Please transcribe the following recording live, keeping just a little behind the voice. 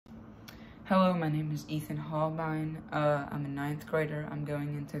Hello, my name is Ethan Haubein. I'm a 9th grader. I'm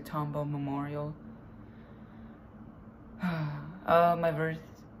going into Tombow Memorial. My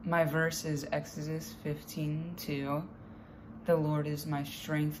verse is Exodus 15:2. The Lord is my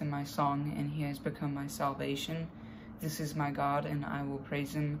strength and my song, and he has become my salvation. This is my God, and I will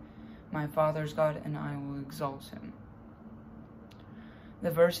praise him, my father's God, and I will exalt him.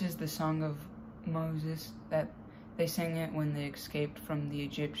 The verse is the song of Moses that they sang it when they escaped from the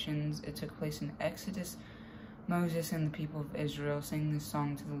Egyptians. It took place in Exodus. Moses and the people of Israel sang this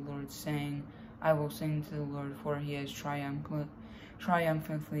song to the Lord, saying, I will sing to the Lord, for he has triumphantly,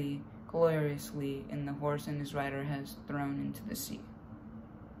 gloriously, and the horse and his rider has thrown into the sea.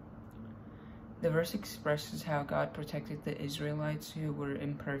 The verse expresses how God protected the Israelites, who were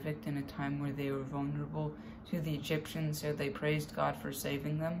imperfect in a time where they were vulnerable to the Egyptians, so they praised God for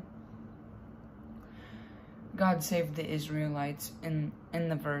saving them. God saved the Israelites in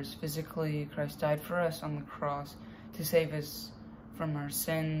the verse physically. Christ died for us on the cross to save us from our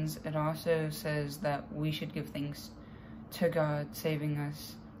sins. It also says that we should give thanks to God saving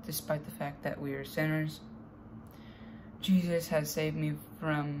us despite the fact that we are sinners. Jesus has saved me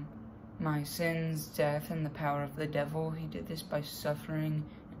from my sins, death, and the power of the devil. He did this by suffering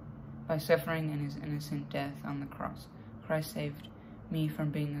in his innocent death on the cross. Christ saved me from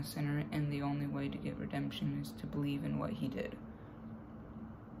being a sinner, and the only way to get redemption is to believe in what he did.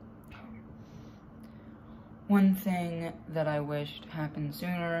 One thing that I wished happened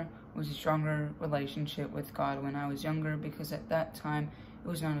sooner was a stronger relationship with God when I was younger, because at that time it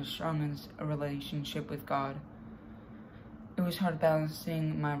was not as strong as a relationship with God. It was hard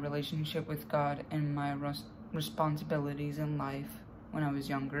balancing my relationship with God and my responsibilities in life when I was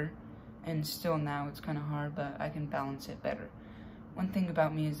younger, and still now it's kind of hard, but I can balance it better. One thing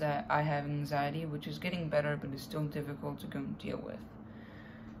about me is that I have anxiety, which is getting better, but is still difficult to go and deal with.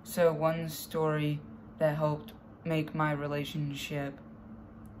 So one story that helped make my relationship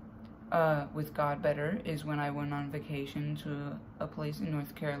with God better is when I went on vacation to a place in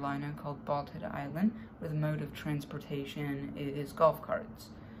North Carolina called Bald Head Island, where the mode of transportation is golf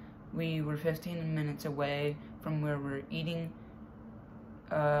carts. We were 15 minutes away from where we're eating,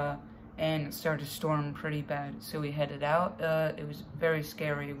 and it started to storm pretty bad, so we headed out. It was very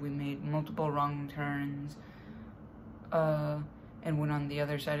scary. We made multiple wrong turns, and went on the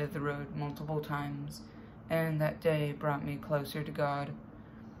other side of the road multiple times, and that day brought me closer to God,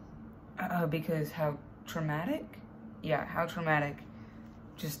 because how traumatic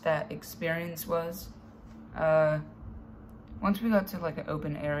just that experience was. Once we got to like an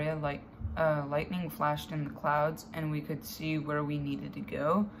open area, lightning flashed in the clouds, and we could see where we needed to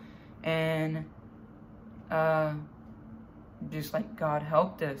go. And just like God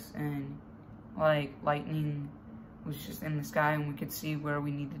helped us, and like lightning was just in the sky and we could see where we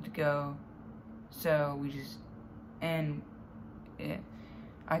needed to go. So I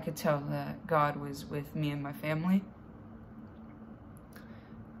could tell that God was with me and my family.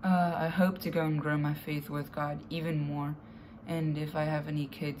 I hope to go and grow my faith with God even more, and if I have any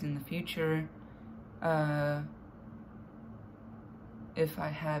kids in the future, I'll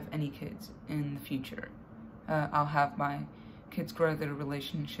have my kids grow their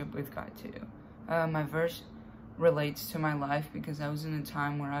relationship with God too. My verse relates to my life because I was in a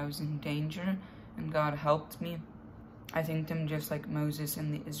time where I was in danger and God helped me. I thanked him just like Moses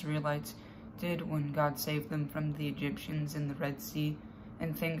and the Israelites did when God saved them from the Egyptians in the Red Sea,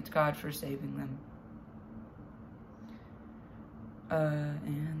 and thanked God for saving them.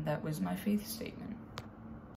 And that was my faith statement.